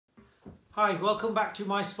Hi, welcome back to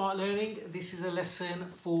My Smart Learning. This is a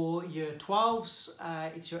lesson for Year 12s.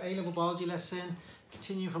 It's your A-level biology lesson,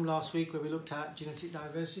 continuing from last week where we looked at genetic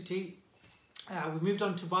diversity. We moved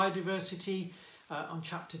on to biodiversity on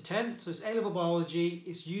chapter 10. So it's A-level biology.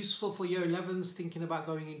 It's useful for Year 11s thinking about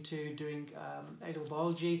going into doing A-level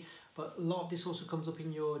biology, but a lot of this also comes up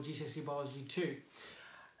in your GCSE biology too.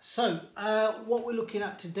 So what we're looking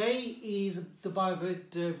at today is the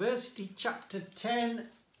biodiversity chapter 10.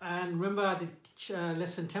 And remember, I did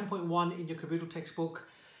lesson 10.1 in your caboodle textbook.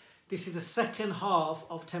 This is the second half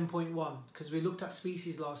of 10.1 because we looked at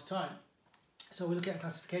species last time. So we're looking at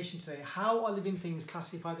classification today. How are living things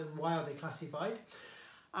classified and why are they classified?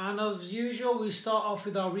 And as usual, we start off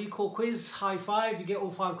with our recall quiz. High five. You get all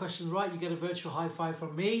 5 questions right, you get a virtual high five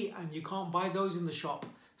from me, and you can't buy those in the shop.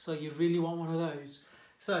 So you really want one of those.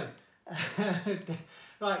 So,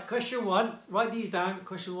 right, question 1, write these down,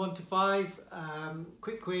 question 1 to 5,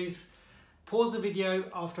 quick quiz. Pause the video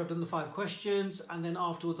after I've done the 5 questions, and then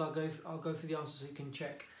afterwards I'll go through the answers so you can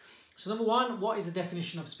check. So number 1, what is the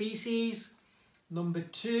definition of species? Number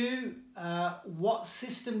 2, what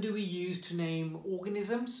system do we use to name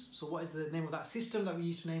organisms? So what is the name of that system that we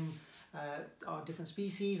use to name our different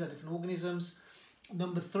species, our different organisms?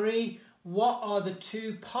 Number 3, what are the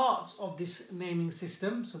 2 parts of this naming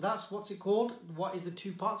system? So that's what's it called. What is the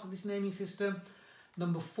 2 parts of this naming system?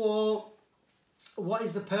 Number 4, what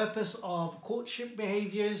is the purpose of courtship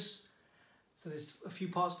behaviours? So there's a few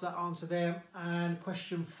parts to that answer there. And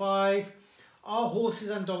question 5, are horses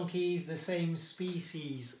and donkeys the same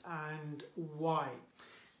species and why?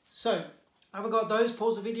 So have I got those?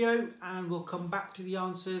 Pause the video and we'll come back to the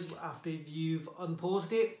answers after you've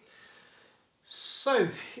unpaused it. So,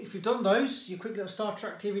 if you've done those, you quickly start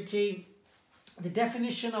your activity. The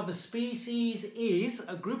definition of a species is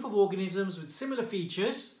a group of organisms with similar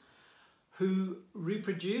features who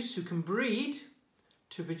reproduce, who can breed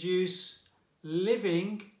to produce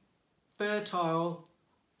living, fertile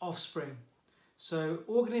offspring. So,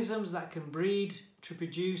 organisms that can breed to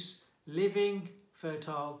produce living,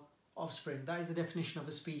 fertile offspring. That is the definition of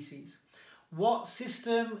a species. What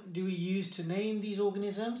system do we use to name these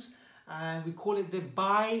organisms? And we call it the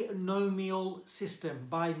binomial system.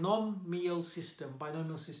 Binomial system.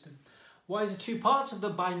 What is the 2 parts of the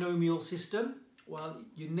binomial system? Well,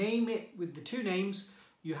 you name it with the 2 names.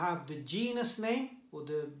 You have the genus name, or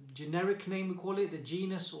the generic name we call it. The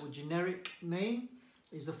genus or generic name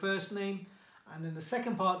is the first name. And then the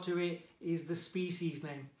second part to it is the species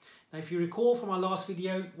name. Now, if you recall from our last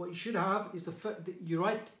video, what you should have is you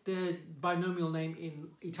write the binomial name in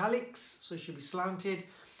italics, so it should be slanted.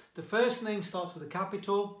 The first name starts with a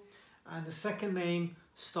capital, and the second name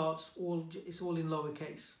it's all in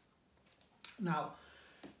lowercase. Now,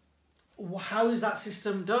 how is that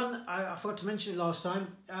system done? I forgot to mention it last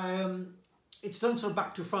time. It's done sort of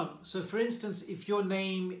back to front. So for instance, if your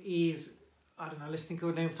name is, I don't know, let's think of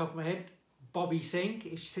a name off the top of my head, Bobby Singh,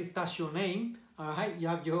 if that's your name, all right, you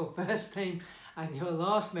have your first name and your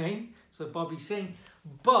last name, so Bobby Singh.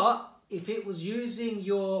 But if it was using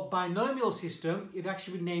your binomial system, it'd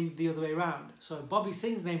actually be named the other way around. So Bobby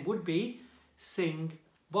Singh's name would be Singh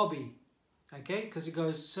Bobby, okay? Because it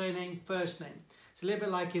goes surname, first name. It's a little bit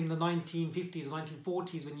like in the 1950s or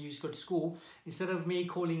 1940s when you used to go to school. Instead of me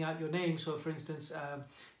calling out your name, so for instance, if I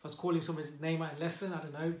was calling someone's name out in lesson, I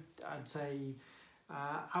don't know, I'd say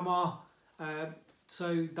Amar.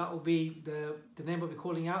 So that will be the name I'll be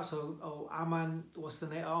calling out. So, oh, Aman, what's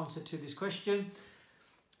the answer to this question?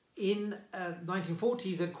 In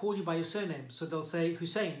 1940s, they'd call you by your surname. So they'll say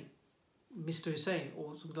Hussein, Mr. Hussein,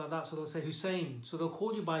 or something like that. So they'll say Hussein. So they'll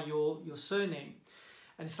call you by your surname.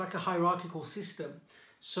 And it's like a hierarchical system.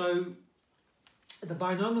 So the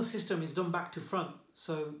binomial system is done back to front.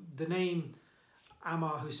 So the name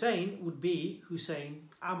Ammar Hussein would be Hussein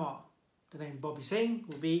Ammar. The name Bobby Singh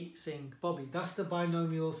will be Singh Bobby. That's the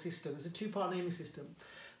binomial system. It's a 2-part naming system.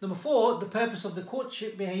 Number 4, the purpose of the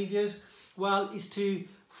courtship behaviours, well, is to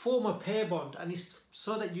form a pair bond, and it's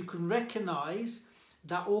so that you can recognize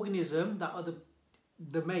that organism,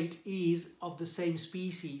 the mate is of the same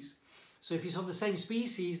species. So if it's of the same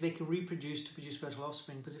species, they can reproduce to produce fertile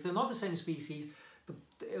offspring. Because if they're not the same species,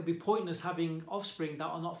 it'll be pointless having offspring that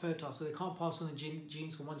are not fertile, so they can't pass on the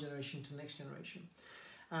genes from one generation to the next generation.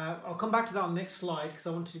 I'll come back to that on the next slide because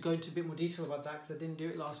I wanted to go into a bit more detail about that because I didn't do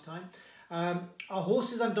it last time. Are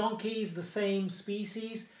horses and donkeys the same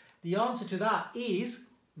species? The answer to that is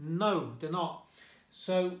no, they're not.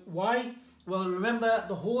 So why? Well, remember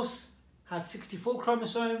the horse had 64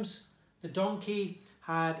 chromosomes, the donkey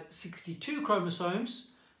had 62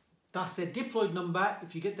 chromosomes. That's their diploid number.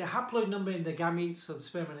 If you get their haploid number in the gametes, so the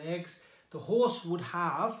sperm and eggs, the horse would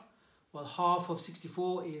have Well, half of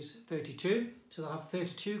 64 is 32, so they'll have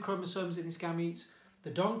 32 chromosomes in its gametes. The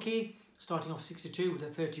donkey, starting off with 62 with a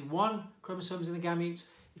 31 chromosomes in the gametes.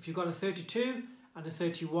 If you've got a 32 and a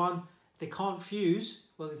 31, they can't fuse.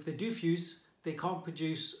 Well, if they do fuse, they can't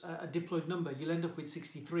produce a diploid number. You'll end up with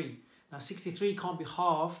 63. Now, 63 can't be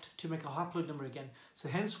halved to make a haploid number again. So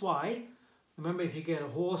hence why, remember, if you get a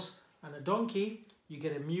horse and a donkey, you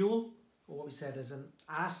get a mule, or what we said as an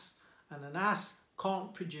ass, and an ass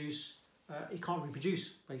can't produce, it can't reproduce,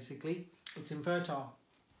 basically. It's infertile.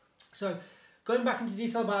 So going back into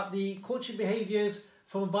detail about the courtship behaviours,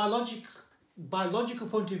 from a biological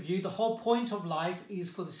point of view, the whole point of life is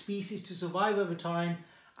for the species to survive over time,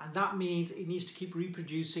 and that means it needs to keep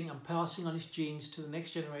reproducing and passing on its genes to the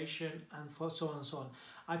next generation, and so on and so on.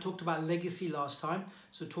 I talked about legacy last time,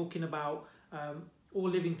 so talking about all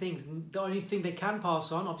living things. The only thing they can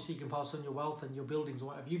pass on, obviously you can pass on your wealth and your buildings and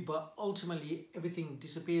what have you, but ultimately everything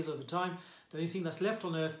disappears over time. The only thing that's left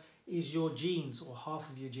on Earth is your genes, or half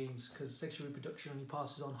of your genes, because sexual reproduction only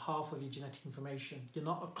passes on half of your genetic information. You're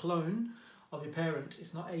not a clone of your parent.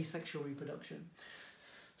 It's not asexual reproduction.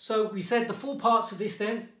 So we said the 4 parts of this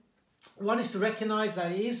then. One is to recognize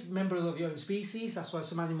that it is members of your own species. That's why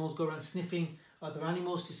some animals go around sniffing other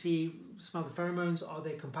animals to smell the pheromones. Are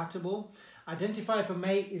they compatible? Identify if a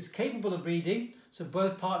mate is capable of breeding. So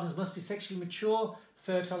both partners must be sexually mature,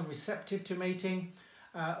 fertile and receptive to mating.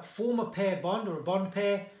 Form a pair bond or a bond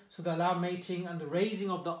pair, so they allow mating and the raising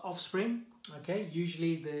of the offspring. Okay,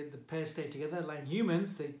 usually the pairs stay together. Like in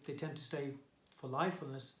humans, they tend to stay for life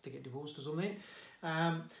unless they get divorced or something.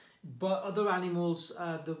 But other animals,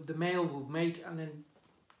 the male will mate and then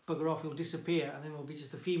bugger off, he'll disappear, and then it will be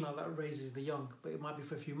just the female that raises the young. But it might be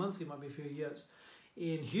for a few months, it might be a few years.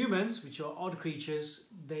 In humans, which are odd creatures,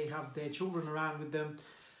 they have their children around with them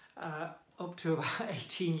up to about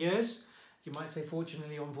 18 years. You might say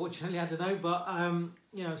fortunately or unfortunately, I don't know, but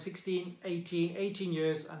you know, 16, 18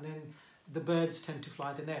 years, and then the birds tend to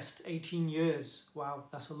fly the nest. 18 years, wow,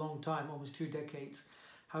 that's a long time, almost 2 decades.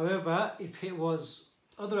 However, if it was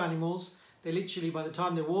other animals, they literally, by the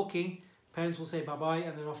time they're walking, parents will say bye-bye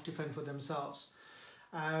and they're off to fend for themselves.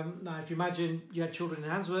 Now, if you imagine you had children in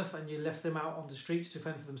Handsworth and you left them out on the streets to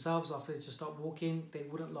fend for themselves after they just stopped walking, they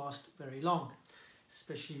wouldn't last very long,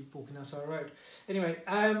 especially walking outside the road. Anyway,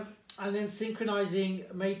 and then synchronizing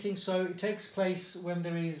mating. So it takes place when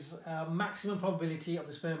there is a maximum probability of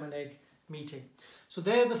the sperm and egg meeting. So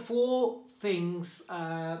there are the 4 things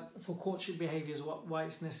for courtship behaviours, why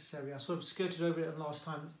it's necessary. I sort of skirted over it last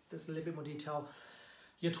time. There's a little bit more detail.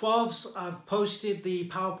 Year 12s, I've posted the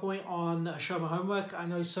PowerPoint on Show My Homework. I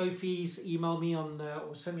know Sophie's emailed me on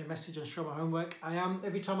or sent me a message on Show My Homework.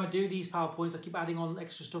 Every time I do these PowerPoints, I keep adding on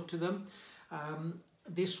extra stuff to them.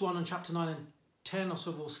 This one on chapter 9 and 10 are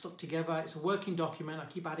sort of all stuck together. It's a working document. I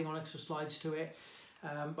keep adding on extra slides to it.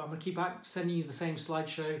 But I'm going to keep sending you the same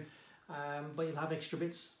slideshow, but you'll have extra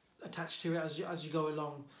bits attached to it as you go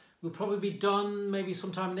along. We'll probably be done maybe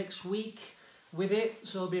sometime next week with it,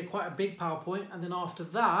 so it'll be quite a big PowerPoint, and then after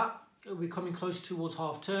that it'll be coming close towards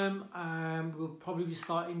half term, and we'll probably be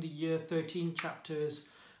starting the year 13 chapters,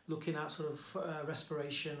 looking at sort of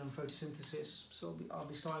respiration and photosynthesis, so I'll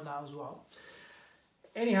be starting that as well.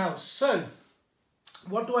 Anyhow, so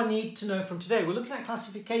what do I need to know from today? We're looking at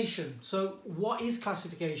classification. So what is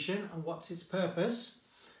classification and what's its purpose,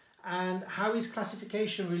 and how is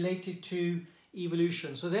classification related to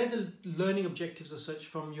evolution? So they're the learning objectives as such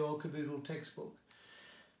from your caboodle textbook.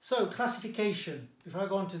 So classification, before I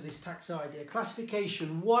go on to this tax idea,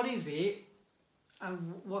 classification, what is it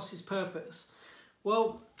and what's its purpose?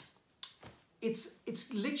 Well,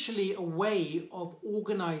 it's literally a way of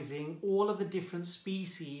organizing all of the different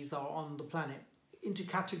species that are on the planet into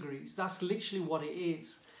categories. That's literally what it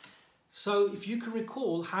is. So if you can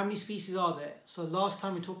recall, how many species are there? So last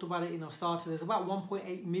time we talked about it in our starter, there's about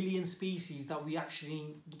 1.8 million species that we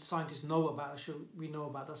actually, scientists know about, we know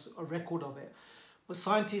about, that's a record of it. But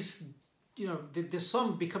scientists, you know, there's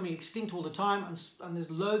some becoming extinct all the time, and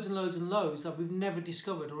there's loads and loads and loads that we've never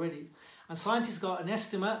discovered already. And scientists got an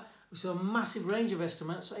estimate, which is a massive range of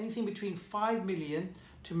estimates, so anything between 5 million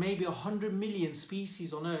to maybe 100 million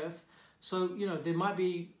species on Earth. So, you know, there might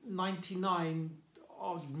be 99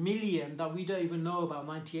 odd million that we don't even know about,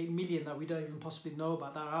 98 million that we don't even possibly know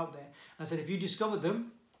about that are out there. And I said, if you discover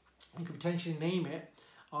them, you could potentially name it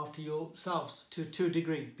after yourselves to a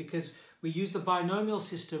degree, because we use the binomial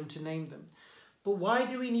system to name them. But why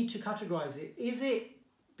do we need to categorize it? Is it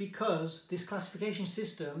because this classification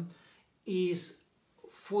system is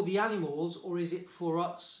for the animals, or is it for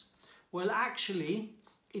us? Well, actually,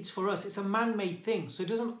 it's for us. It's a man-made thing, so it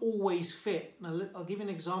doesn't always fit. Now, I'll give you an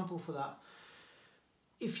example for that.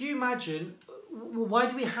 if you imagine, why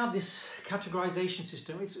do we have this categorization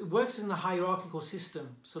system? It works in a hierarchical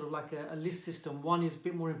system, sort of like a list system. One is a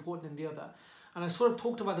bit more important than the other. And I sort of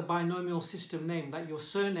talked about the binomial system name, that your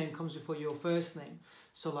surname comes before your first name.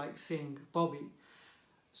 So like Singh, Bobby.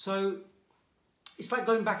 So it's like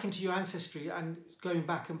going back into your ancestry and going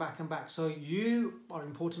back and back and back. So you are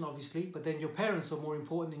important, obviously, but then your parents are more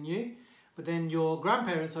important than you. But then your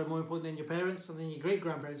grandparents are more important than your parents, and then your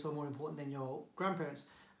great-grandparents are more important than your grandparents.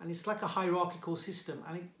 And it's like a hierarchical system,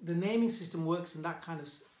 and the naming system works in that kind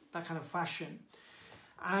of fashion.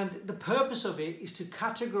 And the purpose of it is to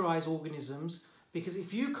categorize organisms, because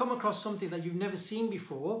if you come across something that you've never seen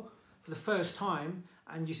before for the first time,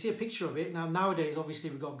 and you see a picture of it, nowadays obviously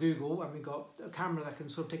we've got Google and we've got a camera that can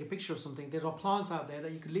sort of take a picture of something. There are plants out there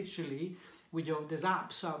that you can literally, there's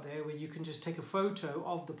apps out there where you can just take a photo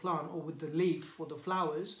of the plant or with the leaf or the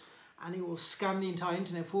flowers, and it will scan the entire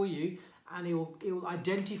internet for you, and it will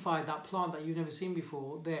identify that plant that you've never seen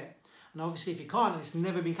before there. And obviously if you can't, and it's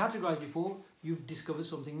never been categorized before, you've discovered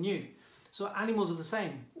something new. So animals are the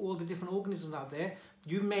same. All the different organisms out there,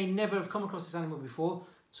 you may never have come across this animal before.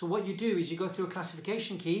 So what you do is you go through a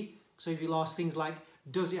classification key. So if you'll ask things like,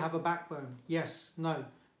 does it have a backbone? Yes, no.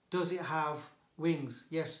 Does it have wings?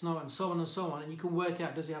 Yes, no, and so on and so on. And you can work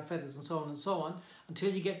out, does it have feathers, and so on and so on,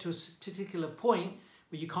 until you get to a particular point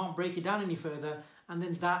where you can't break it down any further, and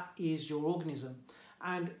then that is your organism.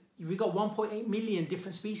 And we've got 1.8 million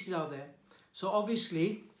different species out there. So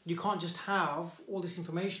obviously, you can't just have all this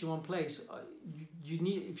information in one place. You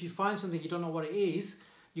need, if you find something you don't know what it is,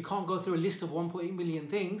 you can't go through a list of 1.8 million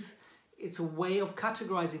things. It's a way of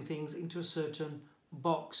categorizing things into a certain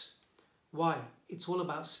box. Why? It's all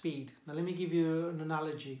about speed. Now let me give you an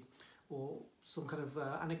analogy or some kind of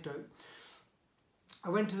anecdote. I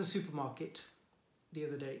went to the supermarket the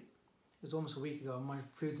other day. It was almost a week ago, and my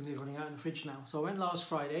food's nearly running out in the fridge now. So I went last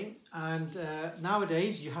Friday, and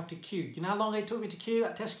nowadays you have to queue. Do you know how long it took me to queue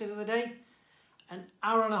at Tesco the other day? An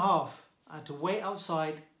hour and a half. I had to wait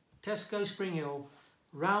outside Tesco Spring Hill,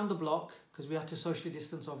 round the block, because we had to socially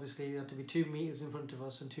distance, obviously. There had to be 2 meters in front of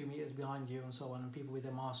us and 2 meters behind you and so on, and people with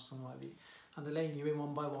their masks and what have you. And they're letting you in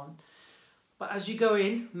one by one. But as you go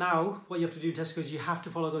in, now, what you have to do in Tesco is you have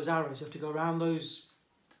to follow those arrows. You have to go around those,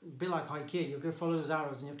 a bit like IKEA, you're going to follow those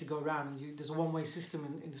arrows and you have to go around. And there's a one-way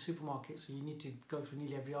system in the supermarket, so you need to go through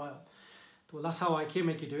nearly every aisle. Well, that's how IKEA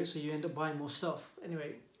make you do it, so you end up buying more stuff.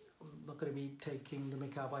 Anyway, I'm not going to be taking the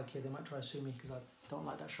mick out of IKEA. They might try to sue me because I don't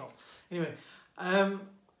like that shop. Anyway,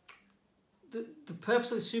 the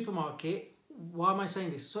purpose of the supermarket, why am I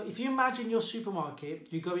saying this? So if you imagine your supermarket,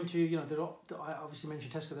 you go into, I obviously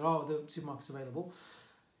mentioned Tesco, there are other supermarkets available.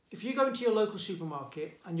 If you go into your local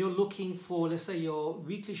supermarket and you're looking for, let's say, your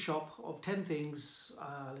weekly shop of 10 things,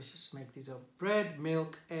 let's just make these up: bread,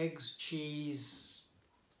 milk, eggs, cheese,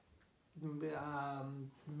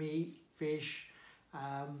 meat, fish,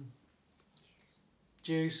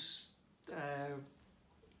 juice,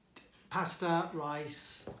 pasta,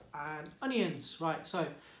 rice, and onions, right? So, you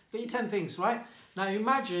got your 10 things, right? Now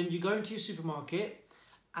imagine you go into your supermarket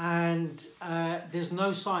and there's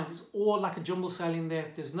no signs. It's all like a jumble sale in there.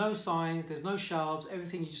 There's no signs, there's no shelves,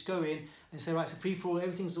 everything. You just go in and say, right, it's a free-for-all,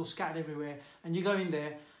 everything's all scattered everywhere. And you go in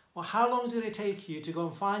there. Well, how long is it going to take you to go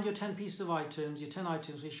and find your 10 pieces of items, your 10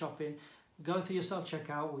 items for your shopping, go through your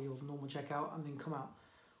self-checkout or your normal checkout, and then come out?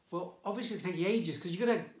 Well, obviously it'll take you ages, because you're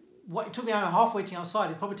going to, what it took me an hour and a half waiting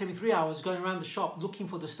outside, it probably took me 3 hours going around the shop looking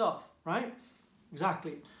for the stuff, right?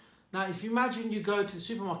 Exactly. Now, if you imagine you go to the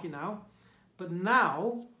supermarket now, but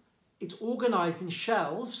now it's organized in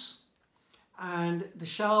shelves, and the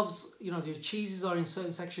shelves, your cheeses are in a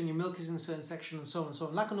certain section, your milk is in a certain section, and so on and so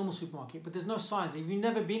on, like a normal supermarket, but there's no signs. If you've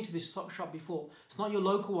never been to this shop before, it's not your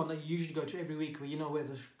local one that you usually go to every week where you know where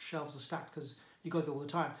the shelves are stacked because you go there all the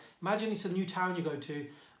time. Imagine it's a new town you go to,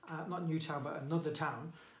 not new town, but another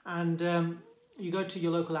town, and you go to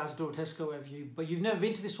your local Asda or Tesco, wherever but you've never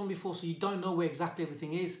been to this one before, so you don't know where exactly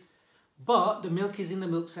everything is. But the milk is in the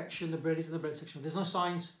milk section, the bread is in the bread section. There's no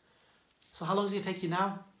signs. So how long is it going to take you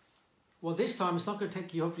now? Well, this time it's not going to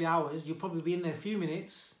take you hopefully hours. You'll probably be in there a few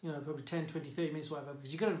minutes, probably 10, 20, 30 minutes, whatever,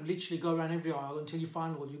 because you're going to literally go around every aisle until you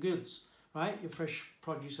find all your goods, right? Your fresh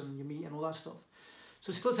produce and your meat and all that stuff.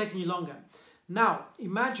 So it's still taking you longer. Now,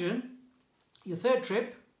 imagine your third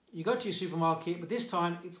trip, you go to your supermarket, but this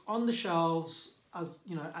time it's on the shelves,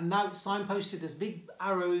 and now it's signposted. There's big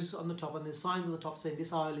arrows on the top, and there's signs on the top saying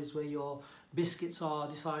this aisle is where your biscuits are,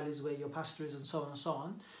 this aisle is where your pasta is, and so on and so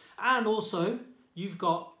on. And also, you've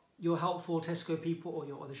got your helpful Tesco people or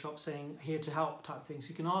your other shop saying here to help type things.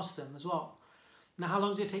 You can ask them as well. Now, how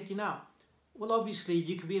long does it take you now? Well, obviously,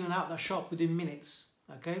 you could be in and out of that shop within minutes,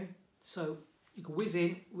 okay? So You can whiz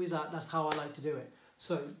in, whiz out. That's how I like to do it.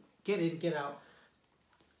 So get in, get out.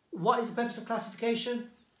 What is the purpose of classification?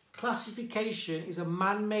 Classification is a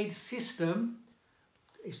man-made system.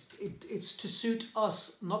 It's to suit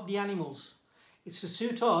us, not the animals. It's to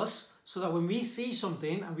suit us so that when we see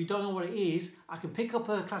something and we don't know what it is, I can pick up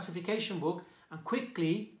a classification book and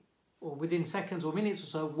quickly, or within seconds or minutes or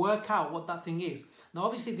so, work out what that thing is. Now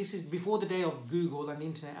obviously this is before the day of Google and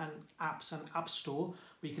internet and apps and App Store,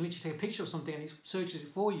 where you can literally take a picture of something and it searches it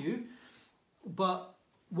for you. But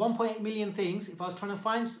 1.8 million things, if I was trying to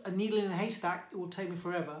find a needle in a haystack, it would take me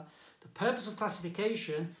forever. The purpose of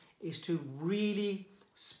classification is to really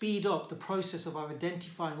speed up the process of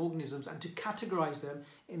identifying organisms and to categorize them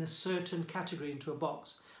in a certain category into a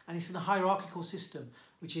box. And it's in a hierarchical system,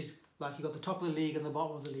 which is like you've got the top of the league and the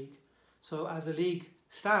bottom of the league. So as the league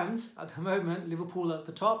stands at the moment, Liverpool at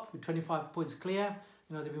the top with 25 points clear.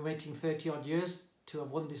 You know, they've been waiting 30 odd years to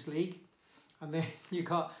have won this league. And then you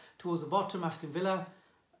got towards the bottom, Aston Villa,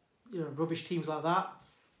 you know, rubbish teams like that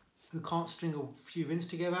who can't string a few wins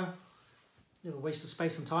together. You know, waste of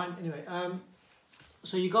space and time. Anyway,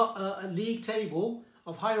 so you got a league table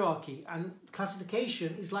of hierarchy, and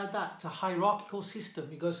classification is like that. It's a hierarchical system.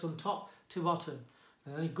 It goes from top to bottom.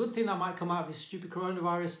 And the only good thing that might come out of this stupid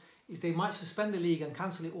coronavirus is they might suspend the league and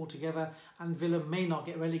cancel it altogether, and Villa may not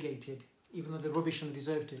get relegated, even though they're rubbish and they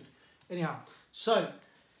deserve to. Anyhow, so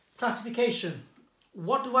classification.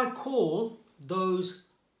 What do I call those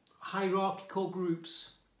hierarchical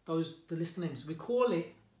groups? The list of names. We call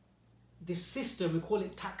it, this system, we call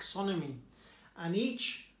it taxonomy. And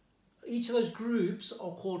each of those groups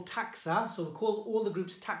are called taxa. So we call all the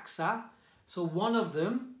groups taxa. So one of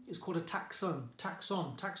them is called a taxon.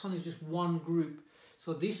 Taxon is just one group.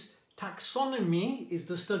 So this taxonomy is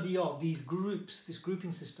the study of these groups, this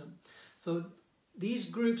grouping system. So these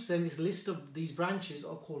groups, then this list of these branches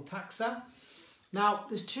are called taxa. Now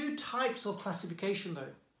there's two types of classification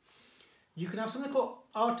though. You can have something called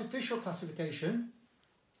artificial classification,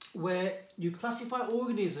 where you classify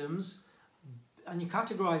organisms and you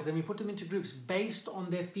categorize them, you put them into groups based on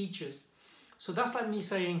their features. So that's like me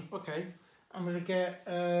saying, okay, I'm going to get,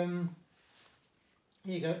 here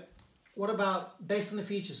you go. What about based on the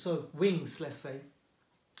features? So wings, let's say.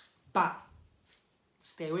 Bat.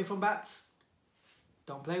 Stay away from bats.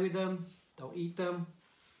 Don't play with them. Don't eat them.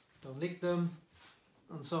 Don't lick them.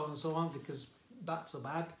 And so on, because bats are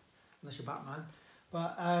bad, unless you're Batman.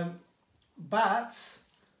 But bats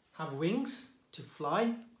have wings to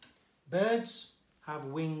fly. Birds have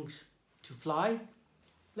wings to fly.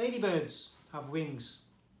 Ladybirds have wings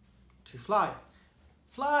to fly.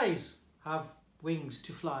 Flies have wings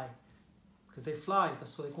to fly because they fly.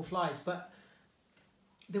 That's what they call flies. But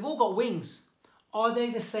they've all got wings. Are they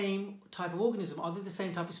the same type of organism? Are they the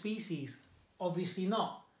same type of species? Obviously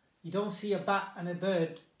not. You don't see a bat and a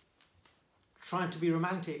bird trying to be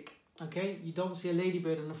romantic. Okay? You don't see a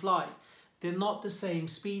ladybird and a fly. They're not the same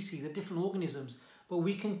species. They're different organisms. But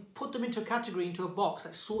we can put them into a category, into a box,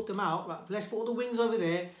 let's sort them out. Right, let's put all the wings over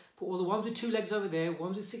there, put all the ones with 2 legs over there,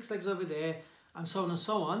 ones with 6 legs over there, and so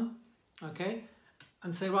on, okay?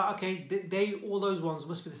 And say, right, okay, all those ones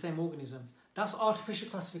must be the same organism. That's artificial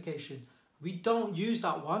classification. We don't use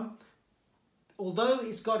that one. Although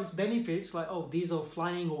it's got its benefits, like, oh, these are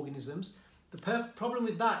flying organisms, the problem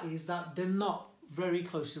with that is that they're not very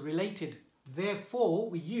closely related. Therefore,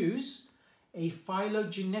 we use a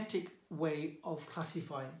phylogenetic way of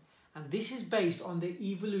classifying, and this is based on the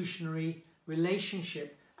evolutionary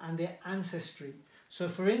relationship and their ancestry. So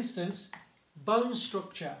for instance, bone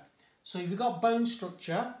structure. So we've got bone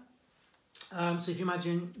structure. So if you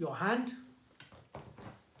imagine your hand,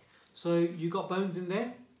 so you've got bones in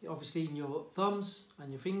there, obviously in your thumbs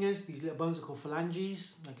and your fingers. These little bones are called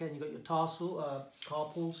phalanges. Okay, and you've got your tarsal,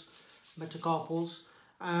 carpals, metacarpals.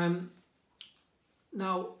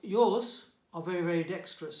 Now yours are very, very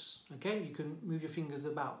dexterous, okay? You can move your fingers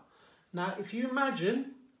about. Now, if you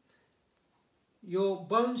imagine your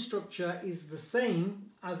bone structure is the same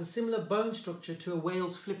as a similar bone structure to a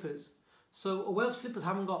whale's flippers. So a whale's flippers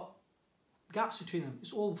haven't got gaps between them.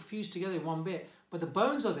 It's all fused together in one bit. But the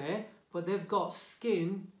bones are there, but they've got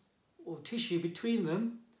skin or tissue between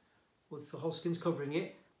them, with the whole skin's covering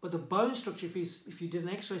it. But the bone structure, if you did an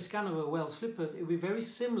X-ray scan of a whale's flippers, it would be very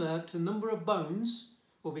similar to the number of bones,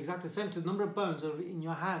 will be exactly the same to the number of bones are in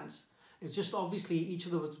your hands. It's just obviously each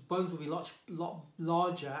of the bones will be lot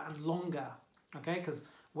larger and longer, okay? Because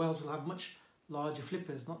whales will have much larger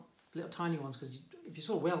flippers, not little tiny ones. Because if you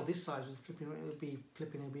saw a whale this size with flipping, it would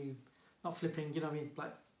be not flipping, you know what I mean?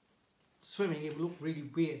 Like swimming, it would look really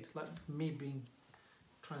weird, like me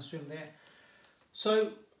trying to swim there.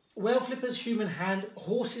 So whale flippers, human hand,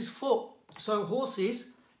 horse's foot. So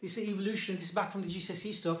horses, this is evolution, this is back from the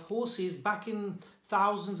GCSE stuff. Horses, back in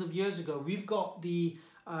thousands of years ago, we've got the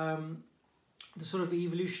sort of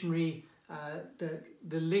evolutionary,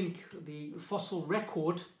 the link, the fossil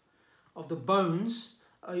record of the bones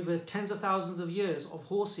over tens of thousands of years of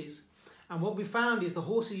horses. And what we found is the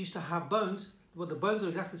horses used to have bones. Well, the bones are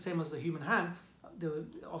exactly the same as the human hand. They were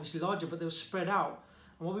obviously larger, but they were spread out.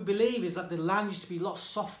 And what we believe is that the land used to be a lot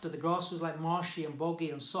softer. The grass was like marshy and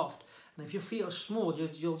boggy and soft. And if your feet are small,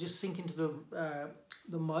 you'll just sink into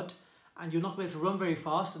the mud, and you're not going to be able to run very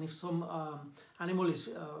fast. And if some animal is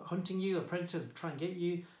hunting you, or predators try and get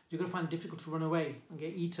you, you're going to find it difficult to run away and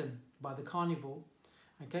get eaten by the carnivore.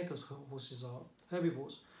 Okay, because horses are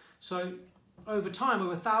herbivores. So over time,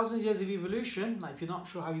 over thousands of years of evolution, now if you're not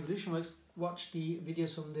sure how evolution works, watch the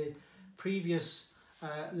videos from the previous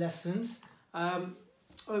lessons.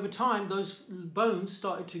 Over time, those bones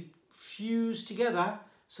started to fuse together,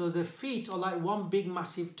 so the feet are like one big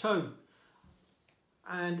massive toe.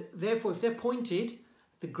 And therefore, if they're pointed,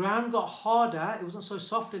 the ground got harder, it wasn't so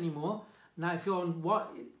soft anymore. Now if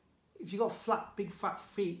you've got flat, big fat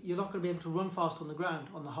feet, you're not going to be able to run fast on the ground,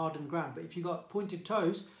 on the hardened ground. But if you've got pointed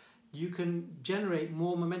toes, you can generate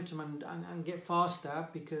more momentum and get faster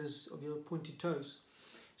because of your pointed toes.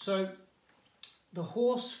 So the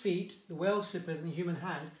horse feet, the whale's flippers, and the human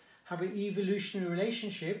hand have an evolutionary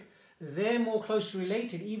relationship. They're more closely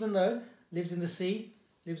related, even though lives in the sea,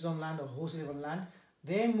 lives on land, or horses live on land.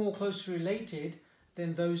 They're more closely related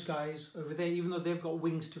than those guys over there, even though they've got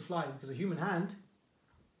wings to fly. Because a human hand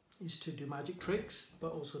is to do magic tricks,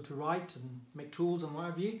 but also to write and make tools and what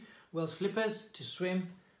have you. Whale's flippers to swim,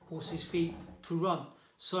 horses' feet to run.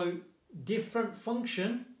 So different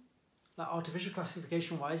function, like artificial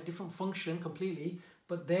classification wise, different function completely,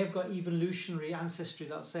 but they've got evolutionary ancestry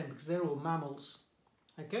that's the same because they're all mammals.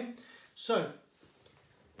 Okay, so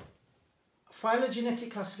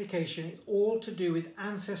phylogenetic classification is all to do with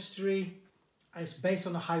ancestry. It's based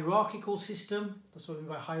on a hierarchical system. That's what we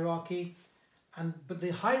mean by hierarchy. But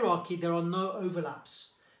the hierarchy, there are no overlaps.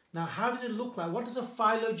 Now, how does it look like? What is a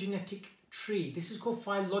phylogenetic tree? This is called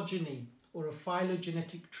phylogeny, or a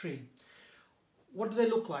phylogenetic tree. What do they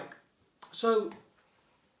look like? So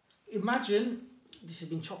imagine, this has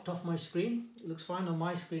been chopped off my screen. It looks fine on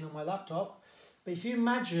my screen on my laptop. But if you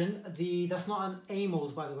imagine that's not an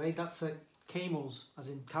amels, by the way, that's a camels, as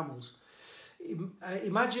in camels.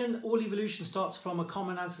 Imagine all evolution starts from a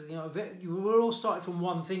common ancestor. You were all started from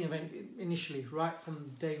one thing initially, right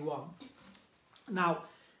from day one. Now,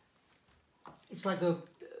 it's like the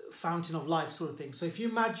fountain of life sort of thing. So if you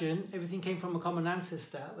imagine everything came from a common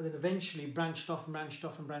ancestor, but then eventually branched off and branched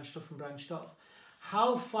off and branched off and branched off.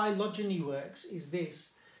 How phylogeny works is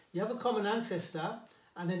this. You have a common ancestor,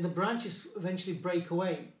 and then the branches eventually break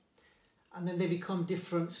away, and then they become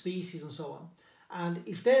different species and so on. And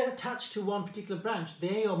if they're attached to one particular branch,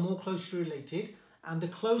 they are more closely related, and the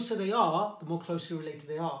closer they are, the more closely related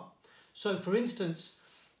they are. So for instance,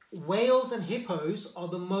 whales and hippos are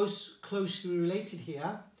the most closely related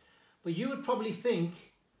here, but you would probably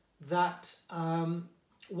think that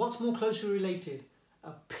what's more closely related,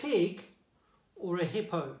 a pig or a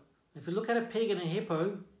hippo? If you look at a pig and a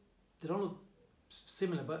hippo, they don't look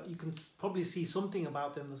similar, but you can probably see something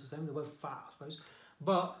about them that's the same. They're both fat, I suppose.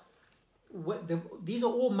 But these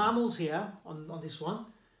are all mammals here on this one.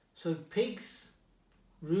 So pigs,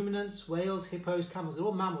 ruminants, whales, hippos, camels, they're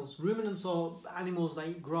all mammals. Ruminants are animals that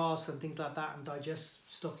eat grass and things like that and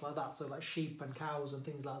digest stuff like that. So like sheep and cows and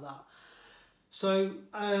things like that. So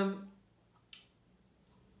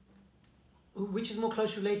which is more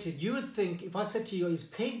closely related? You would think, if I said to you, is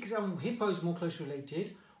pigs and hippos more closely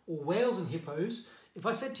related, or whales and hippos? If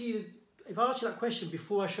I said to you, if I asked you that question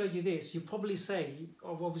before I showed you this, you'd probably say,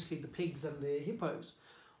 obviously the pigs and the hippos.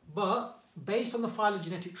 But based on the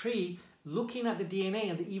phylogenetic tree, looking at the DNA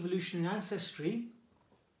and the evolutionary ancestry,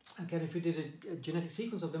 again, if we did a genetic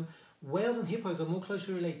sequence of them, whales and hippos are more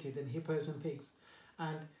closely related than hippos and pigs.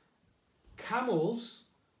 And camels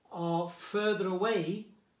are further away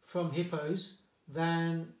from hippos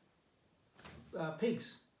than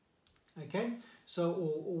pigs. Okay? So,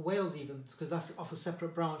 or whales even, because that's off a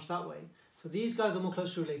separate branch that way. So these guys are more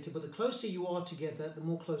closely related, but the closer you are together, the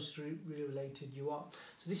more closely related you are.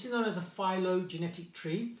 So this is known as a phylogenetic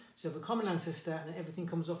tree. So you have a common ancestor and everything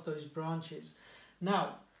comes off those branches.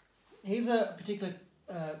 Now, here's a particular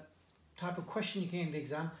type of question you can get in the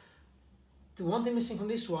exam. The one thing missing from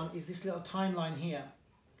this one is this little timeline here.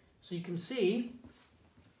 So you can see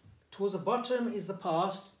towards the bottom is the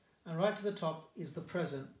past and right to the top is the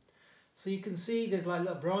present. So you can see there's like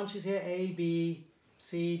little branches here, A, B,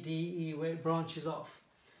 C, D, E, where it branches off.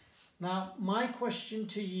 Now, my question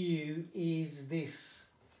to you is this.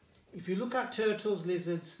 If you look at turtles,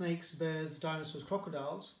 lizards, snakes, birds, dinosaurs,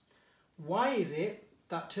 crocodiles, why is it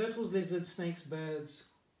that turtles, lizards, snakes, birds,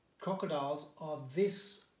 crocodiles are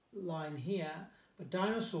this line here, but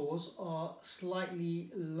dinosaurs are slightly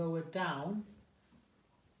lower down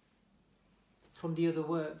from the other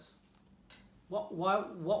words?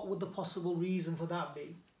 What would the possible reason for that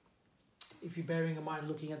be, if you're bearing in mind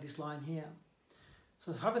looking at this line here?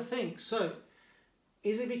 So have a think. So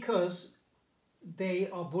is it because they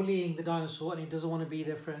are bullying the dinosaur and he doesn't want to be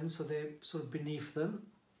their friend, so they're sort of beneath them?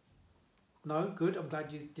 No, good, I'm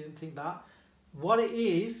glad you didn't think that. What it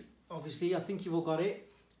is, obviously, I think you've all got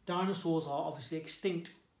it. Dinosaurs are obviously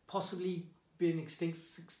extinct, possibly been extinct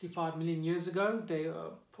 65 million years ago. They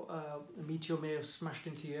a meteor may have smashed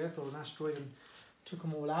into the Earth, or an asteroid, and took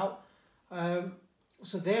them all out.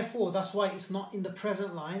 So therefore, that's why it's not in the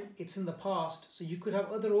present line, it's in the past. So you could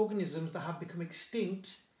have other organisms that have become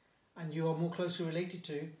extinct and you are more closely related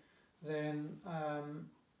to than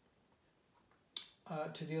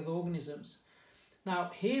to the other organisms. Now,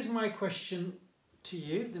 here's my question to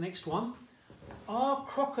you, the next one. Are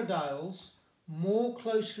crocodiles more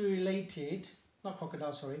closely related, not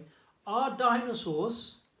crocodiles, sorry, are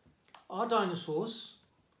dinosaurs,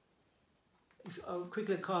 if, a quick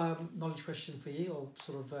knowledge question for you, or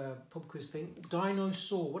sort of a pub quiz thing.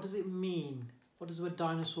 Dinosaur, what does it mean? What does the word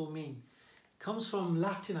dinosaur mean? It comes from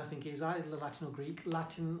Latin, I think it is, either Latin or Greek.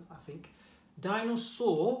 Latin, I think.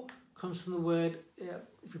 Dinosaur comes from the word,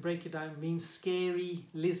 if you break it down, it means scary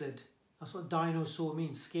lizard. That's what dinosaur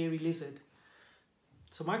means, scary lizard.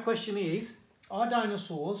 So my question is, are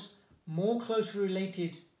dinosaurs more closely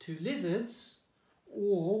related to lizards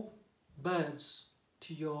or birds,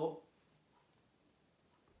 to your,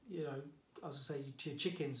 you know, as I say, to your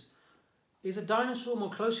chickens? Is a dinosaur more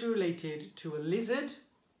closely related to a lizard,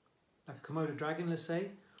 like a Komodo dragon, let's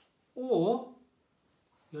say, or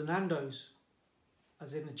your Nando's,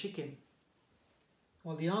 as in a chicken?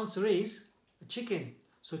 Well, the answer is a chicken.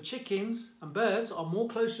 So chickens and birds are more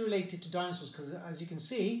closely related to dinosaurs because, as you can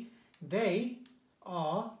see, they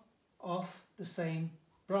are off the same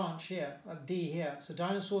branch here, like D here. So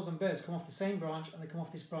dinosaurs and birds come off the same branch, and they come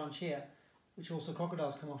off this branch here, which also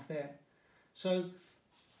crocodiles come off there. So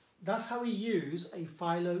that's how we use a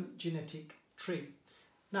phylogenetic tree.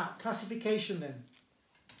 Now, classification then.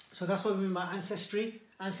 So that's what we mean by ancestry.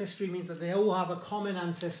 Ancestry means that they all have a common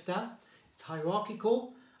ancestor. It's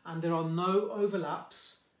hierarchical and there are no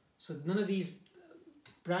overlaps. So none of these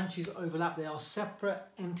branches overlap. They are separate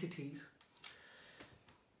entities.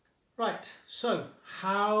 Right, so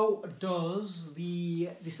how does this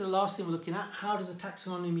is the last thing we're looking at, how does the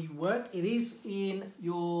taxonomy work? It is in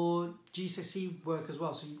your GCSE work as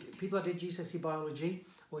well. So people that did GCSE biology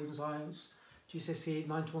or even science, GCSE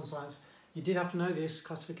 9 to 1 science, you did have to know this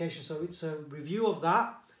classification. So it's a review of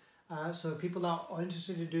that. So people that are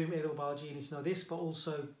interested in doing A-level biology, you need to know this, but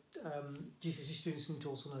also GCSE students need to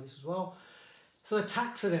also know this as well. So the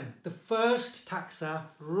taxa then, the first taxa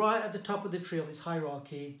right at the top of the tree of this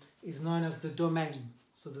hierarchy is known as the domain.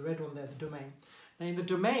 So the red one there, the domain. Now in the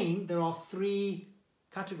domain, there are three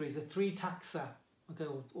categories, the three taxa, okay,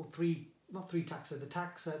 or three, not three taxa,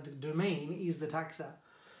 the domain is the taxa.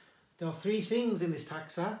 There are three things in this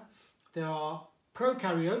taxa. There are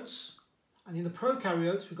prokaryotes, and in the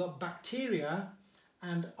prokaryotes, we've got bacteria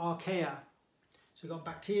and archaea. So we've got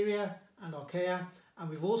bacteria and archaea, and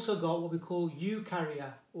we've also got what we call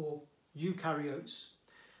eukarya or eukaryotes.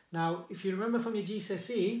 Now, if you remember from your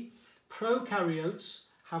GCSE, prokaryotes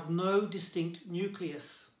have no distinct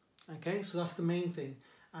nucleus. Okay, so that's the main thing.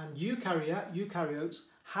 And eukaryotes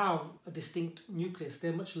have a distinct nucleus.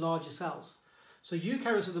 They're much larger cells. So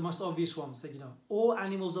eukaryotes are the most obvious ones that you know. All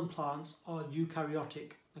animals and plants are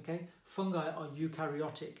eukaryotic. Okay, fungi are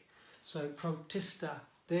eukaryotic. So protista,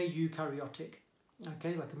 they're eukaryotic.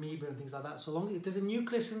 Okay, like amoeba and things like that. So long if there's a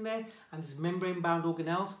nucleus in there and there's membrane-bound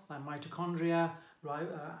organelles like mitochondria, right,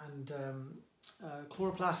 and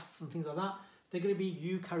chloroplasts and things like that, they're going to be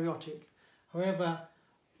eukaryotic. However,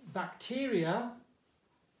 bacteria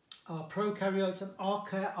are prokaryotes, and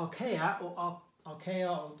archaea,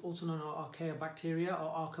 also known as archaeobacteria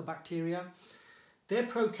or archaebacteria, they're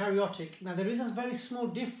prokaryotic. Now there is a very small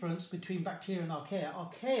difference between bacteria and archaea.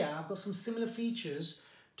 Archaea have got some similar features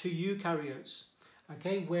to eukaryotes,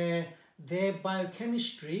 okay, where their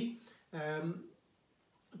biochemistry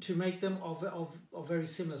to make them are very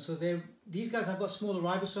similar. So these guys have got smaller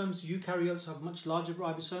ribosomes. Eukaryotes have much larger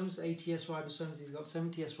ribosomes, 80S ribosomes. These have got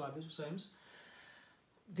 70S ribosomes.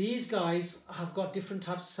 These guys have got different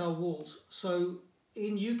types of cell walls. So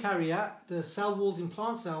in eukarya, the cell walls in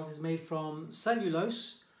plant cells is made from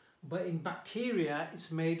cellulose, but in bacteria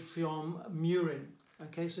it's made from murin.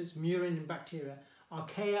 Okay, so it's murin in bacteria.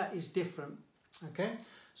 Archaea is different. Okay,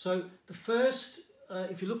 so the first,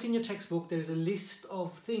 if you look in your textbook, there is a list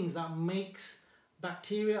of things that makes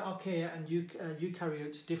bacteria, archaea, and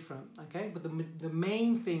eukaryotes different. Okay, but the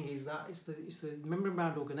main thing is that it's the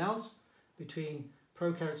membrane-bound organelles between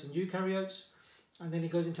prokaryotes and eukaryotes, and then it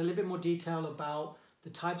goes into a little bit more detail about the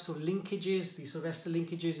types of linkages, the Sylvester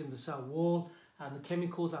linkages in the cell wall, and the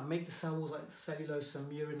chemicals that make the cell walls, like cellulose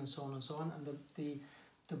and murin and so on and so on, and the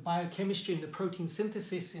biochemistry and the protein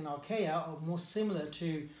synthesis in archaea are more similar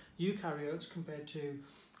to eukaryotes compared to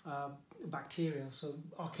bacteria. So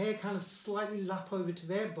archaea kind of slightly lap over to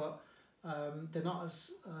there, but they're not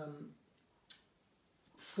as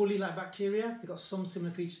fully like bacteria. They've got some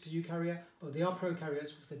similar features to eukarya, but they are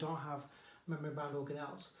prokaryotes because they don't have membrane-bound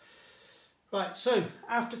organelles. Right, so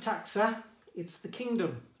after taxa, it's the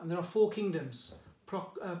kingdom, and there are 4 kingdoms.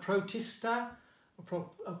 Protista,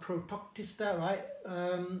 Protoctista, right?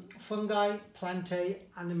 Fungi, Plantae,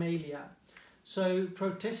 Animalia. So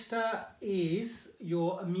Protista is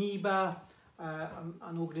your amoeba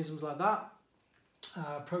and organisms like that.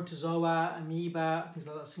 Protozoa, amoeba, things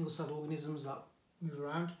like that, single-celled organisms that move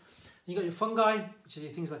around. You got your fungi, which are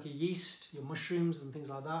things like your yeast, your mushrooms and things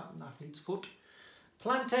like that, an athlete's foot.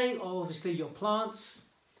 Plantae are obviously your plants,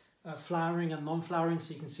 flowering and non-flowering,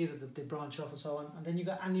 so you can see that they branch off and so on. And then you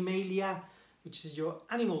got Animalia, which is your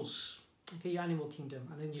animals, okay, your animal kingdom.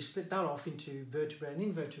 And then you split that off into vertebrate and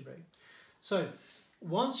invertebrate. So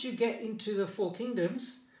once you get into the 4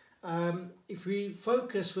 kingdoms, if we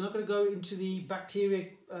focus, we're not going to go into the bacteria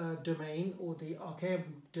domain or the archaea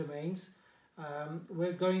domains.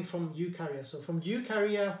 We're going from eukarya. So from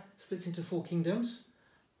eukarya splits into 4 kingdoms.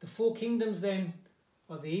 The 4 kingdoms then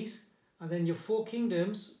are these, and then your 4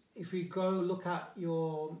 kingdoms, if we go look at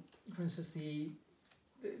your, for instance,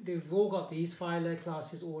 they've all got these: phyla,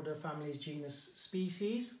 classes, order, families, genus,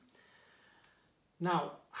 species.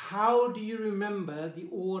 Now, how do you remember the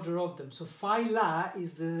order of them? So phyla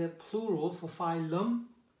is the plural for phylum,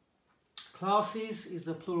 classes is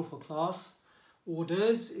the plural for class,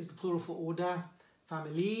 orders is the plural for order,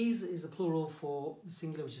 families is the plural for the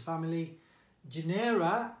singular, which is family,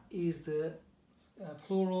 genera is the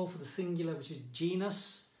plural for the singular, which is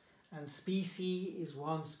genus, and species is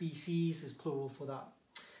one, species is plural for that.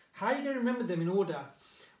 How are you going to remember them in order?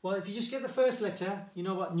 Well, if you just get the first letter, you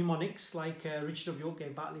know what mnemonics, like Richard of York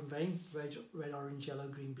gave battle in vain, red, orange, yellow,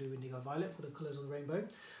 green, blue, indigo, violet, for the colours of the rainbow.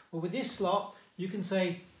 Well, with this slot, you can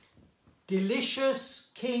say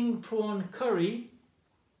delicious king prawn curry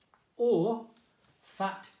or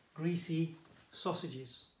fat, greasy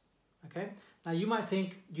sausages. Okay? Now, you might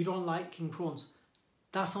think you don't like king prawns.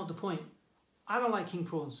 That's not the point. I don't like king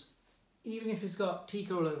prawns, even if it's got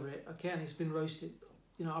tikka all over it, okay, and it's been roasted.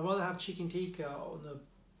 You know, I'd rather have chicken tikka on the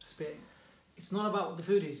spit. It's not about what the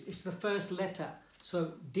food is, it's the first letter.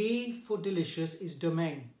 So D for delicious is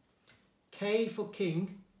domain, K for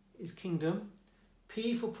king is kingdom,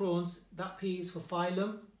 P for prawns, that P is for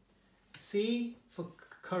phylum, C for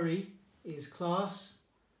curry is class,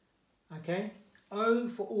 okay, O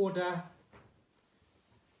for order,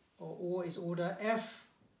 or is order, F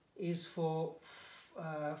is for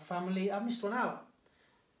family. I missed one out.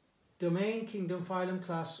 Domain, kingdom, phylum,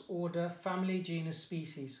 class, order, family, genus,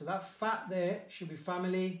 species. So that fat there should be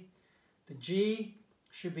family, the G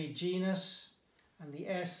should be genus, and the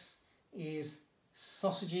S is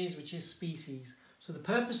sausages, which is species. So the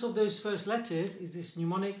purpose of those first letters is this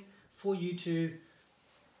mnemonic for you to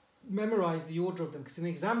memorize the order of them, because in the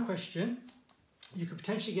exam question you could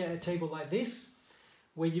potentially get a table like this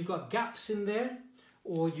where you've got gaps in there,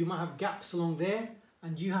 or you might have gaps along there,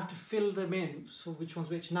 and you have to fill them in, so which one's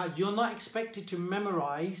which. Now, you're not expected to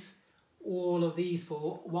memorize all of these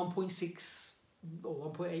for 1.6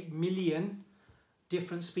 or 1.8 million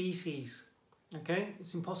different species, okay?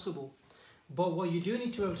 It's impossible. But what you do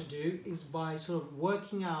need to be able to do is, by sort of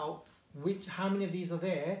working out how many of these are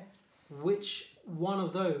there, which one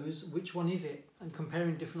of those, which one is it, and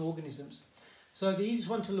comparing different organisms. So the easiest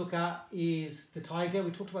one to look at is the tiger. We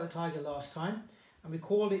talked about the tiger last time, and we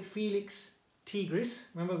called it Felix tigris.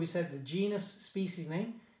 Remember, we said the genus, species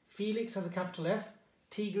name. Felix has a capital F,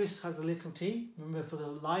 tigris has a little t. Remember, for the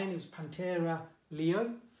lion it was Panthera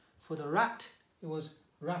leo. For the rat it was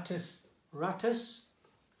Rattus rattus.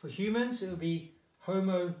 For humans it would be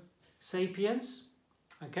Homo sapiens.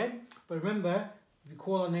 Okay, but remember, we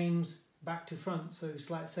call our names back to front, so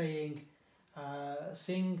it's like saying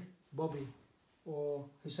Singh Bobby, or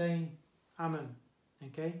Hussein Aman,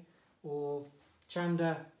 okay, or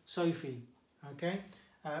Chanda Sophie. Okay,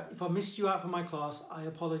 If I missed you out from my class, I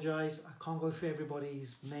apologise. I can't go through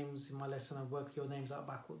everybody's names in my lesson and work your names out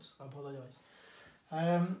backwards. I apologise.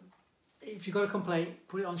 If you've got a complaint,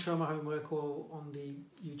 put it on Show My Homework or on the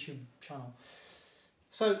YouTube channel.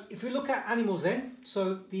 So if we look at animals then,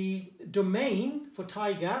 so the domain for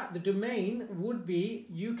tiger, the domain would be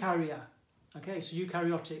eukarya. Okay, so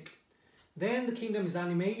eukaryotic. Then the kingdom is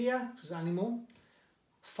Animalia, which is animal.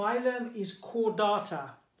 Phylum is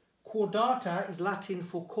Chordata. Chordata is Latin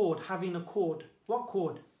for cord, having a cord. What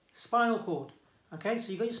cord? Spinal cord. Okay,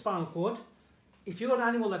 so you got your spinal cord. If you've got an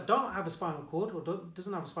animal that don't have a spinal cord or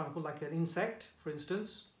doesn't have a spinal cord, like an insect, for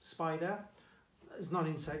instance, spider, it's not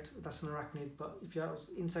an insect, that's an arachnid, but if you have an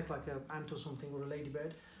insect like an ant or something or a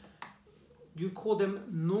ladybird, you call them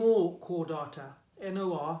Nor-chordata,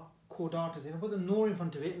 N-O-R, chordatas. If I put the nor in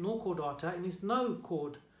front of it, Nor-chordata, it means no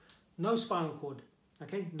cord, no spinal cord,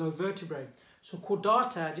 okay, no vertebrae. So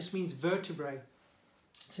chordata just means vertebrae.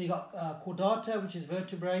 So you got chordata, which is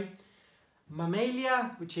vertebrae,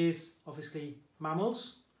 mammalia, which is obviously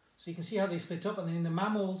mammals. So you can see how they split up, and then in the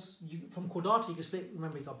mammals, from chordata you can split,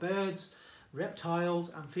 remember you got birds,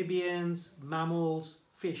 reptiles, amphibians, mammals,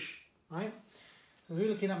 fish, right? So we're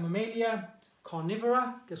looking at mammalia,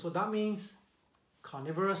 carnivora, guess what that means?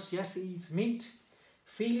 Carnivorous, yes, it eats meat.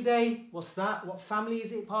 Felidae, what's that? What family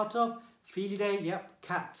is it part of? Felidae, yep,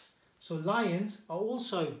 cats. So lions are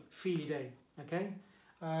also Felidae, okay?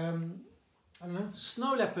 I don't know,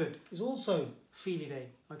 snow leopard is also Felidae,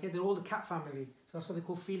 okay? They're all the cat family, so that's what they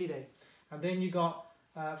call Felidae. And then you got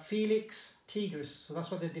Felix tigris, so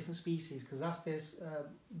that's why they're different species, because that's their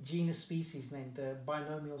genus species name, the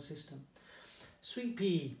binomial system. Sweet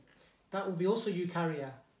pea, that will be also eukarya.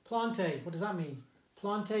 Plantae, what does that mean?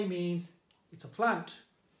 Plantae means it's a plant.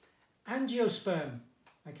 Angiosperm,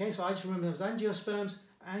 okay, so I just remember those angiosperms,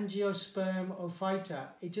 Angiosperm ophyta,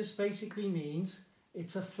 it just basically means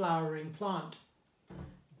it's a flowering plant.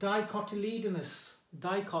 Dicotyledonous,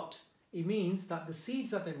 dicot, it means that the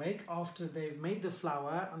seeds that they make after they've made the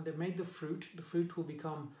flower and they've made the fruit will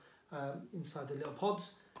become inside the little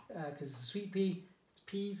pods, because it's a sweet pea, it's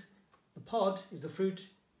peas. The pod is the fruit,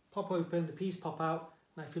 pop open, the peas pop out.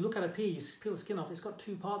 Now if you look at a pea, you peel the skin off, it's got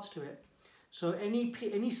two parts to it. So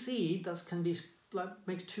any seed that can be like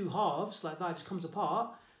makes two halves like that, just comes apart,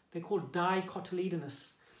 they're called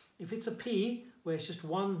dicotyledonous. If it's a pea where it's just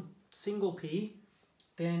one single pea,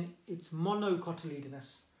 then it's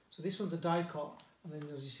monocotyledonous. So this one's a dicot, and then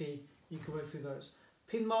as you see, you can work through those.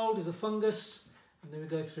 Pin mold is a fungus, and then we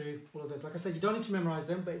go through all of those. Like I said, you don't need to memorize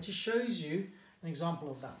them, but it just shows you an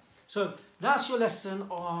example of that. So that's your lesson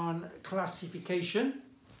on classification.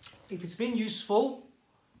 If it's been useful,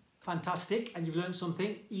 fantastic, and you've learned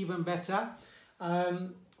something, even better.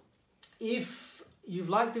 If you've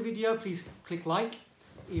liked the video, please click like.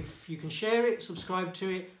 If you can share it, subscribe to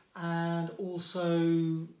it, and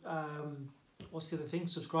also, what's the other thing?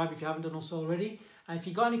 Subscribe if you haven't done also already. And if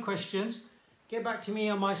you've got any questions, get back to me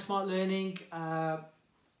on my Smart Learning.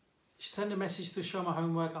 Send a message to Show My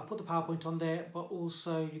Homework. I'll put the PowerPoint on there, but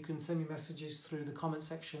also you can send me messages through the comment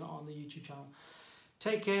section on the YouTube channel.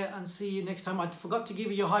 Take care and see you next time. I forgot to give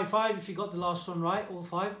you your high five if you got the last one right, all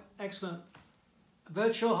 5. Excellent.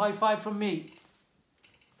 Virtual high five from me.